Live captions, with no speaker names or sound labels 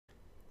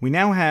we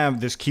now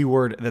have this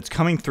keyword that's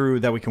coming through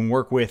that we can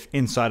work with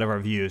inside of our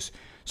views.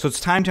 So it's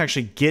time to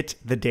actually get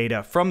the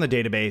data from the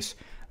database,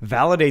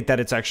 validate that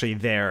it's actually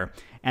there,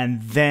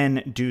 and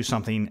then do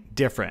something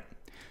different.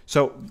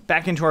 So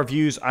back into our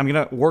views, I'm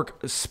going to work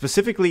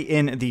specifically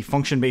in the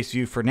function-based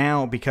view for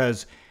now,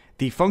 because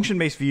the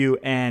function-based view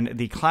and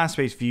the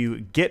class-based view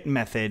get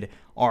method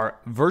are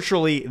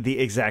virtually the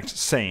exact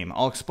same.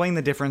 I'll explain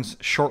the difference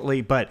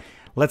shortly, but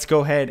let's go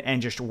ahead and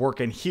just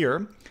work in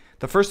here.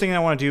 The first thing I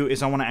want to do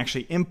is I want to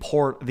actually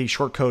import the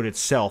shortcode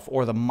itself,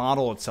 or the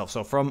model itself.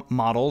 So from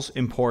models,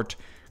 import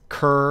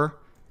cur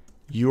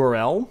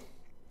URL.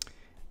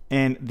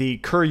 And the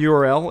cur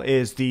URL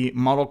is the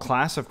model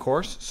class, of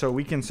course. So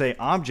we can say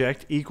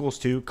object equals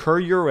to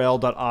cur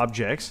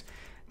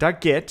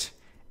URL.objects.get,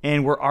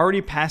 and we're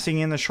already passing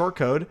in the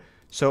shortcode.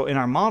 So in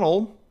our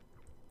model,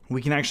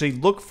 we can actually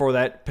look for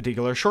that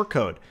particular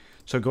shortcode.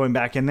 So going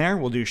back in there,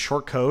 we'll do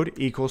shortcode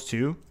equals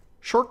to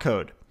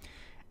shortcode.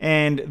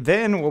 And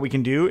then what we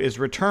can do is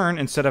return,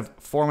 instead of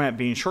format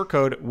being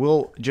shortcode,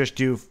 we'll just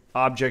do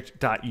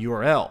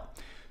object.url.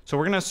 So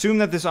we're going to assume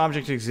that this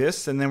object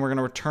exists, and then we're going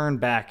to return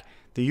back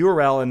the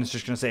URL, and it's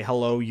just going to say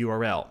hello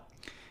URL.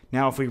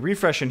 Now if we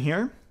refresh in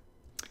here,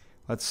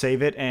 let's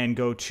save it and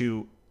go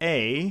to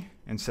A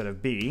instead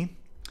of B,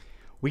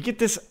 we get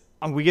this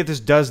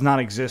does not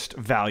exist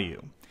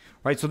value,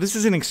 right? So this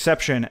is an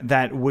exception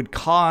that would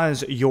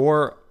cause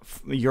your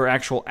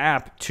actual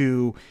app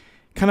to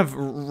kind of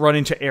run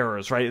into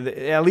errors, right?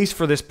 At least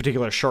for this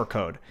particular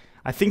shortcode.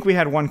 I think we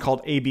had one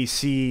called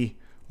ABC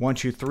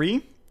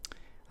 123.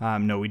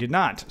 No, we did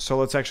not. So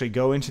let's actually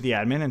go into the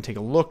admin and take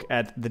a look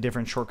at the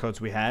different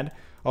shortcodes we had.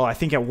 Oh, I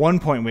think at one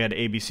point we had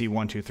ABC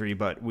 123,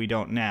 but we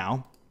don't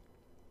now.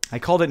 I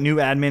called it new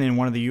admin in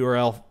one of the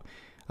URL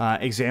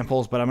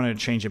examples, but I'm going to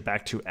change it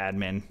back to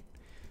admin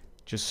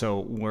just so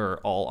we're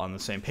all on the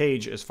same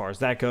page as far as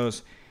that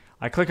goes.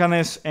 I click on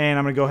this, and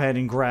I'm going to go ahead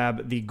and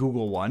grab the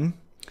Google one,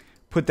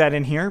 put that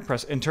in here,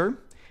 press enter,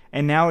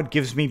 and now it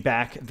gives me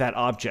back that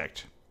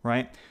object,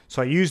 right?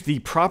 So I used the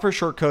proper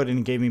shortcode and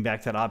it gave me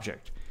back that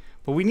object.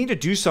 But we need to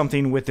do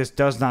something with this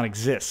does not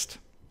exist.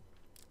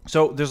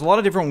 So there's a lot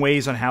of different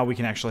ways on how we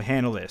can actually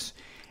handle this.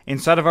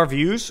 Inside of our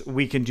views,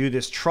 we can do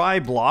this try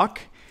block,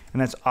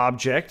 and that's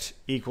object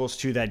equals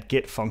to that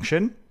get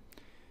function.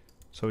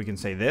 So we can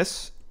say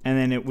this, and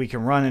then we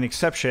can run an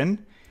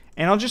exception,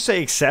 and I'll just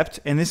say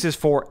except, and this is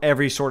for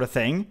every sort of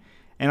thing,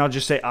 and I'll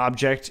just say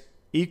object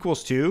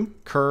equals to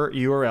cur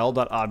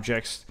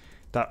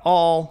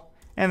URL.objects.all,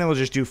 and then we'll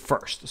just do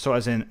first, so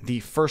as in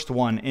the first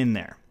one in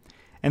there.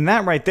 And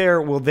that right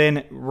there will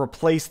then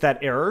replace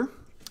that error.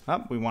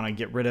 We want to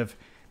get rid of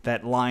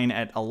that line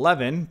at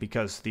 11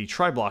 because the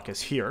try block is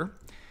here.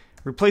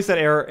 Replace that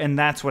error, and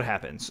that's what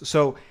happens.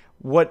 So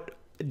what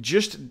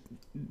just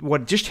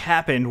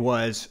happened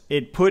was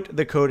it put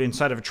the code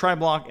inside of a try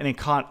block, and it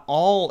caught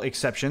all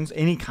exceptions,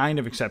 any kind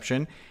of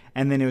exception,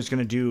 and then it was going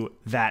to do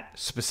that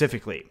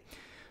specifically.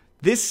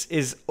 This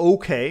is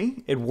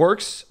okay, it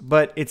works,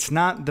 but it's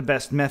not the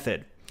best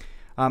method.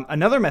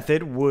 Another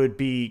method would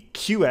be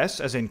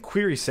QS, as in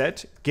query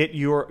set, get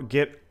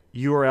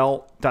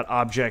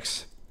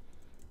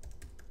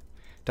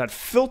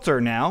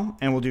URL.objects.filter now,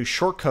 and we'll do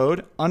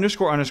shortcode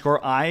 __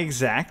 I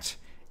exact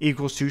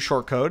equals to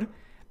shortcode.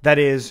 That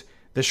is,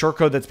 the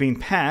shortcode that's being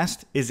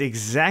passed is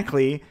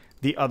exactly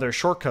the other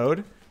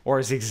shortcode, or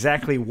is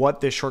exactly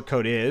what this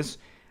shortcode is.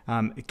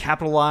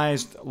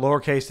 Capitalized,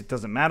 lowercase, it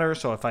doesn't matter.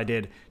 So if I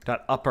did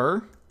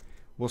 .upper,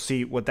 we'll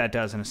see what that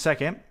does in a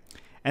second.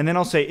 And then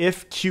I'll say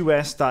if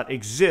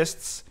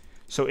qs.exists,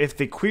 so if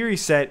the query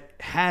set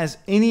has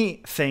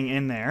anything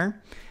in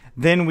there,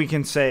 then we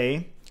can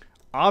say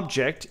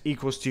object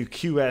equals to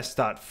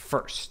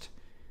qs.first.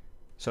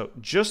 So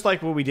just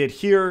like what we did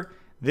here,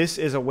 this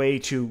is a way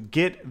to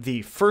get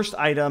the first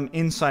item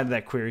inside of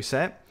that query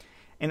set.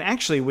 And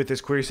actually with this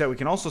query set, we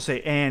can also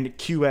say and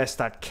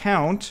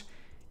qs.count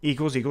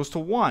equals to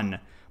 1,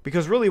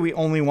 because really we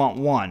only want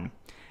 1.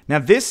 Now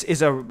this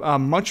is a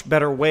much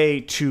better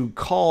way to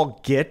call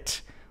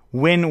get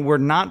when we're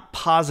not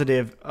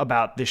positive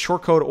about the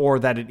shortcode or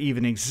that it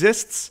even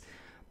exists,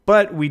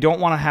 but we don't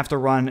want to have to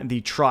run the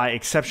try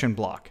exception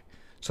block.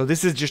 So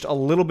this is just a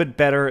little bit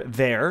better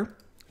there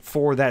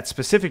for that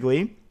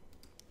specifically.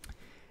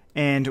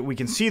 And we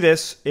can see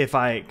this if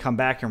I come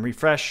back and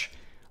refresh,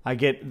 I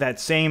get that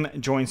same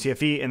join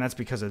CFE, and that's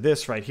because of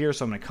this right here.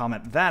 So I'm going to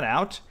comment that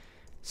out,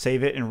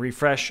 save it and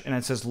refresh, and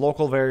it says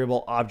local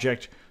variable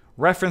object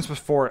reference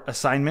before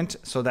assignment.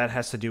 So that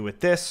has to do with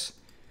this.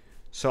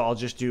 So I'll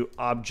just do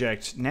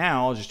object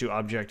now, I'll just do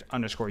object _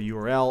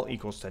 URL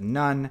equals to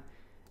none.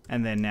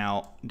 And then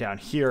now down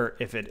here,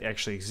 if it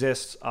actually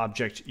exists,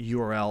 object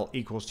URL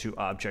equals to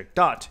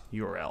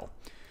object.url.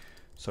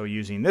 So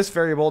using this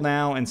variable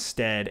now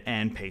instead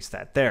and paste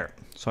that there.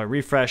 So I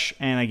refresh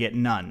and I get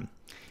none.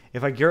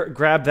 If I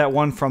grab that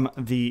one from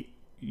the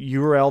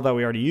URL that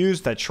we already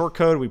used, that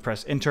shortcode, we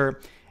press enter,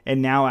 and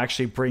now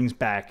actually brings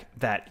back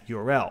that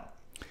URL.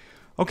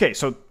 Okay,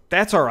 so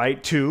that's all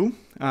right too.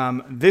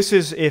 This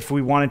is if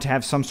we wanted to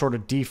have some sort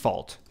of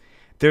default.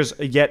 there's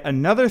yet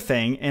another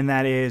thing, and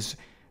that is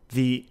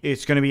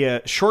it's going to be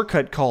a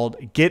shortcut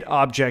called get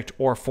object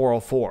or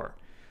 404.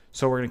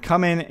 So we're going to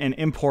come in and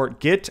import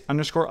get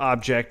underscore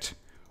object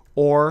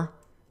or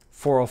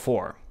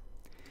 404.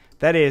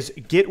 That is,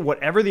 get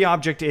whatever the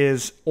object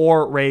is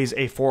or raise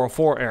a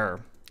 404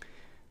 error.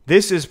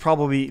 This is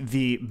probably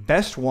the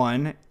best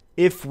one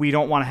if we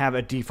don't want to have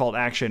a default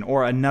action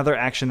or another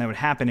action that would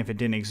happen if it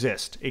didn't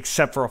exist,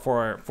 except for a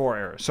 404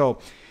 error. So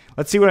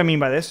let's see what I mean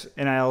by this.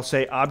 And I'll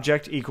say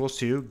object equals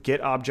to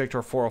get object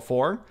or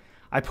 404.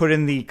 I put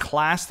in the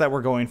class that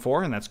we're going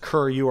for, and that's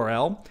cur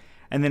URL.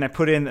 And then I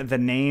put in the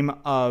name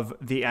of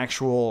the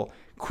actual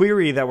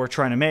query that we're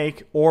trying to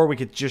make, or we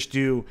could just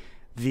do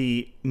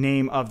the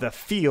name of the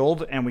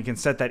field, and we can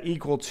set that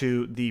equal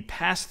to the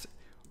past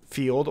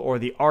field or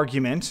the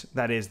argument.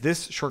 That is,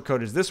 this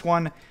shortcode is this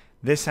one.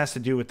 This has to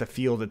do with the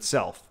field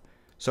itself.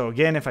 So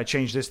again, if I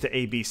change this to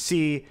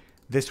ABC,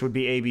 this would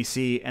be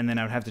ABC, and then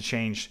I would have to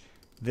change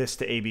this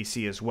to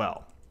ABC as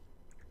well.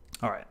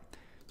 All right,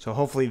 so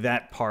hopefully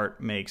that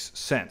part makes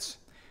sense.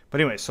 But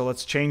anyway, so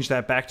let's change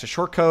that back to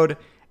shortcode,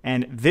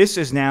 and this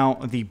is now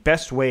the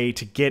best way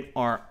to get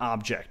our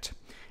object,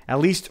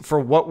 at least for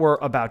what we're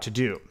about to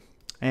do.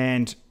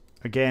 And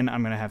again,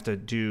 I'm going to have to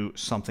do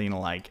something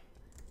like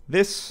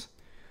this,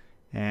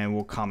 and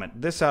we'll comment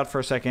this out for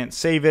a second,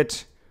 save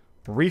it,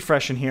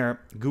 refresh in here.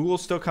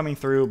 Google's still coming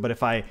through, but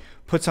if I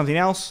put something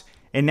else,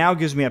 it now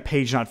gives me a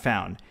page not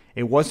found.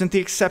 It wasn't the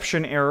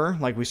exception error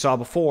like we saw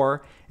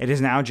before. It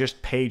is now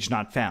just page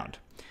not found.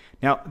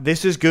 Now,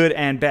 this is good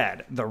and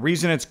bad. The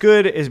reason it's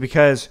good is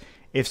because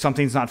if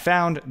something's not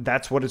found,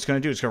 that's what it's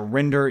going to do. It's going to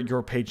render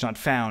your page not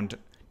found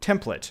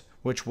template,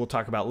 which we'll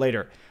talk about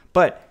later.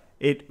 But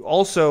it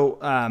also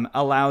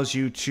allows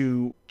you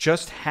to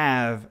just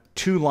have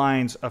 2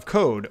 lines of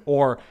code,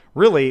 or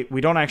really, we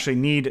don't actually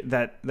need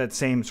that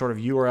same sort of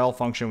URL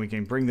function. We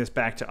can bring this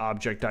back to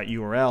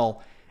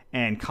object.url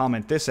and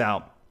comment this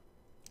out.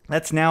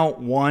 That's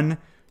now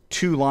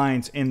 2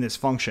 lines in this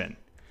function.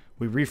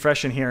 We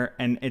refresh in here,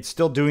 and it's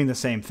still doing the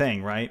same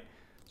thing, right?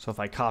 So if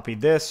I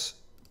copied this,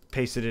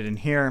 pasted it in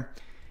here,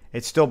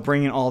 it's still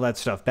bringing all that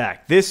stuff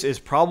back. This is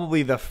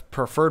probably the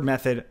preferred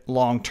method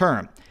long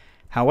term.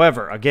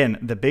 However, again,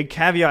 the big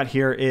caveat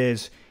here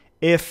is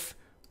if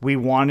we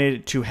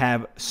wanted to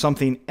have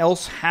something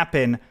else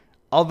happen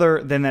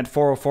other than that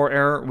 404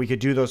 error, we could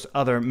do those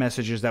other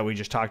messages that we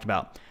just talked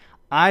about.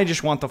 I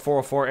just want the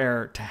 404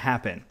 error to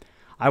happen.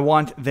 I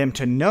want them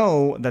to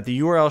know that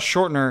the URL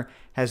shortener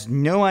has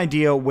no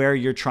idea where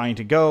you're trying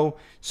to go,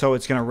 so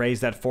it's going to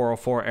raise that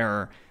 404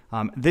 error.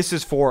 This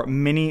is for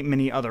many,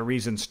 many other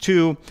reasons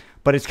too,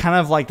 but it's kind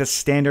of like the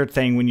standard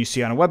thing when you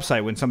see on a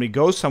website. When somebody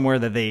goes somewhere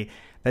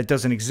that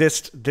doesn't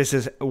exist, this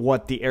is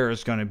what the error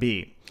is going to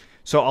be.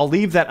 So I'll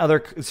leave that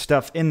other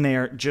stuff in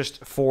there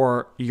just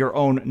for your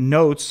own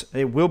notes.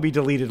 It will be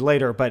deleted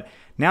later, but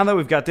now that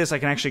we've got this, I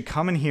can actually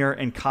come in here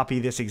and copy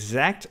this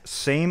exact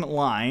same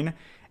line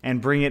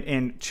and bring it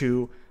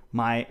into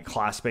my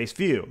class-based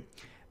view.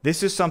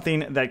 This is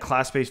something that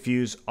class-based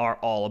views are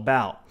all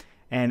about.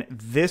 And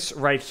this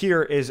right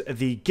here is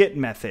the get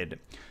method.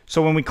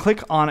 So when we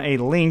click on a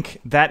link,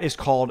 that is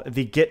called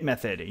the get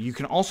method. You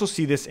can also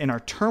see this in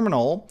our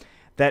terminal,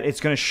 that it's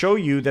going to show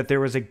you that there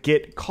was a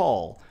get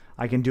call.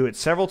 I can do it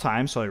several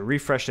times, so I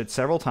refreshed it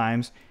several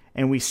times,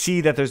 and we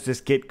see that there's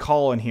this get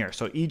call in here.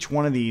 So each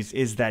one of these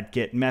is that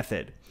get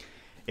method.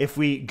 If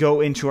we go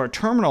into our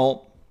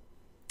terminal,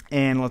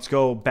 and let's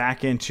go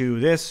back into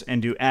this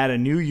and do add a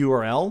new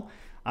URL,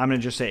 I'm going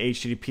to just say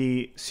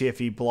http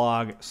cfe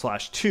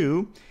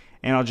blog/2,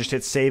 and I'll just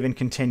hit save and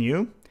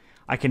continue.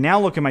 I can now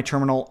look at my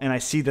terminal, and I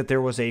see that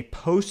there was a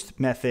post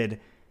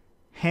method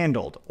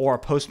handled, or a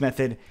post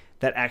method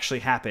that actually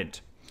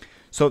happened.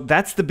 So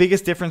that's the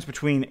biggest difference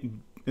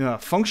between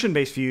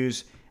function-based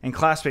views and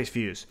class-based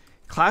views.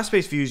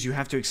 Class-based views, you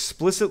have to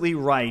explicitly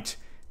write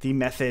the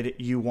method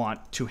you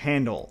want to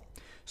handle.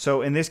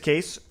 So in this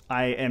case,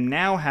 I am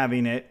now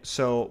having it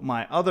so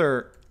my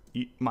other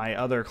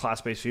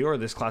class-based view, or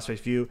this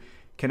class-based view,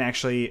 can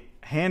actually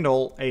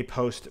handle a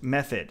post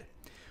method.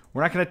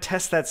 We're not going to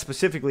test that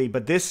specifically,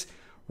 but this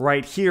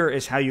right here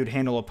is how you'd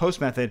handle a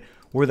post method,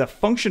 where the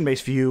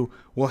function-based view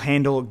will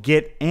handle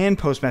get and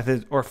post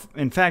methods, or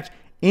in fact,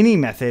 any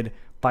method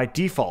by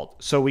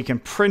default. So we can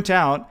print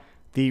out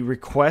the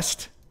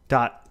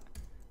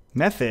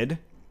request.method.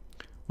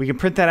 We can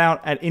print that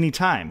out at any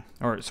time,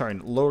 or sorry,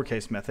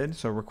 lowercase method.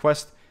 So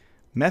request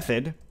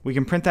method, we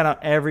can print that out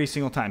every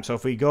single time. So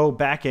if we go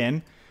back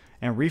in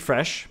and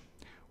refresh,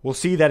 we'll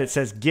see that it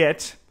says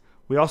get.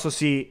 We also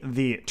see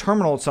the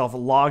terminal itself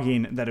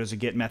logging that it was a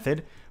get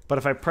method. But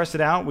if I press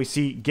it out, we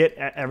see get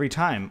every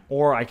time.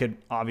 Or I could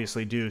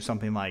obviously do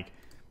something like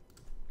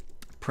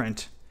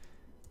print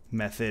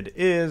method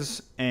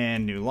is,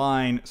 and new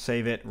line,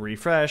 save it,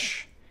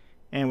 refresh,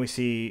 and we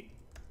see,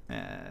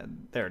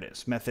 there it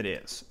is, method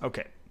is.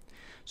 Okay,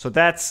 so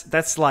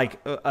that's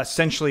like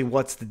essentially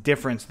what's the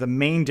difference, the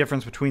main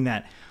difference between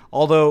that.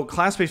 Although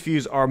class-based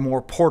views are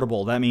more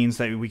portable, that means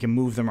that we can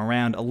move them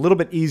around a little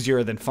bit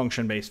easier than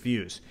function-based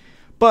views.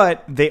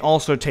 but they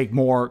also take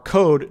more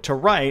code to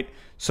write.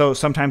 So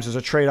sometimes there's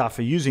a trade-off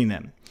for using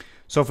them.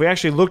 So if we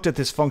actually looked at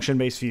this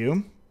function-based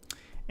view,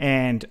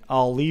 and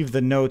I'll leave the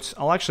notes,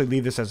 I'll actually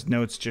leave this as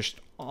notes just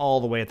all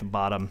the way at the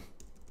bottom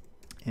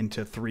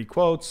into 3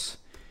 quotes,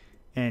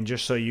 and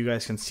just so you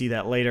guys can see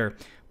that later.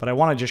 But I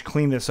want to just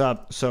clean this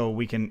up so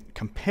we can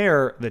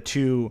compare the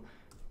two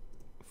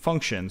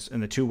functions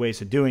and the two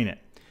ways of doing it.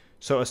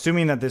 So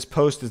assuming that this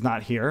post is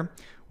not here,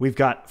 we've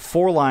got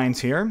 4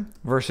 lines here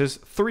versus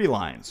 3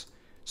 lines.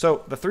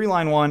 So the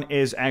 3-line one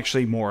is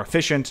actually more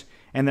efficient,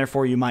 and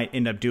therefore you might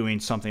end up doing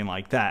something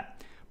like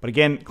that. But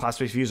again,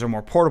 class-based views are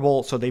more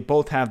portable, so they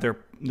both have their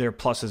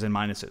pluses and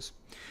minuses.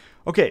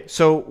 Okay,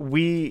 so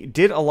we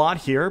did a lot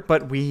here,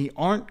 but we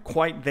aren't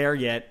quite there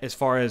yet as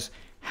far as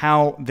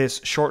how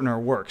this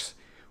shortener works.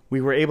 We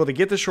were able to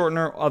get the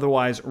shortener,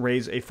 otherwise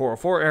raise a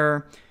 404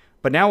 error.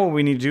 But now what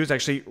we need to do is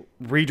actually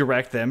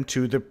redirect them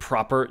to the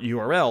proper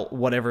URL,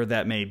 whatever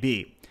that may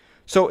be.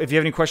 So if you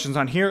have any questions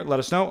on here, let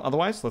us know.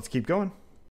 Otherwise, let's keep going.